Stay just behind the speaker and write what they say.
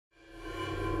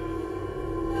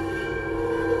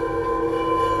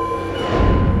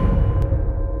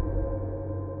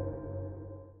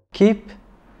keep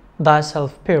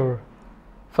thyself pure.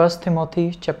 1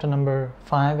 Timothy chapter number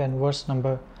 5 and verse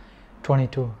number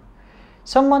 22.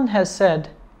 Someone has said,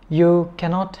 you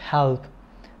cannot help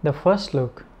the first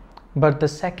look, but the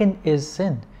second is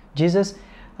sin. Jesus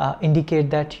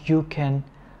indicate that you can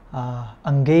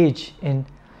engage in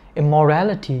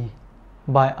immorality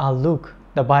by our look.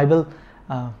 The Bible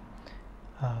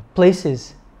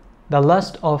places the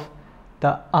lust of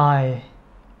the eye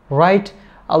right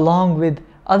along with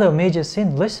other major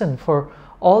sin. Listen, for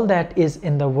all that is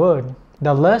in the word,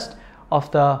 the lust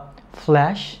of the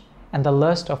flesh and the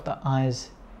lust of the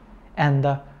eyes and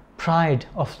the pride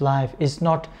of life is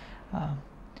not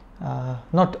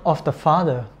of the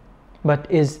Father, but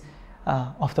is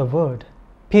of the word.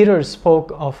 Peter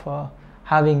spoke of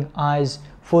having eyes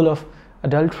full of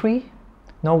adultery.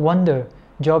 No wonder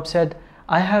Job said,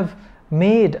 I have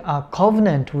made a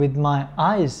covenant with my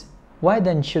eyes. Why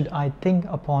then should I think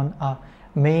upon a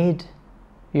maid?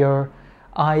 Your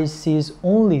eyes sees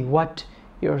only what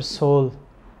your soul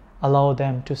allow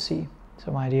them to see.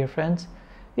 So my dear friends,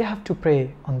 we have to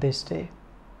pray on this day.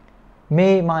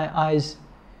 May my eyes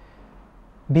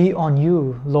be on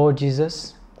you, Lord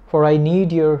Jesus, for I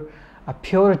need your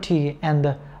purity and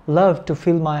the love to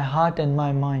fill my heart and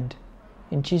my mind.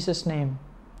 In Jesus' name,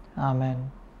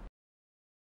 amen.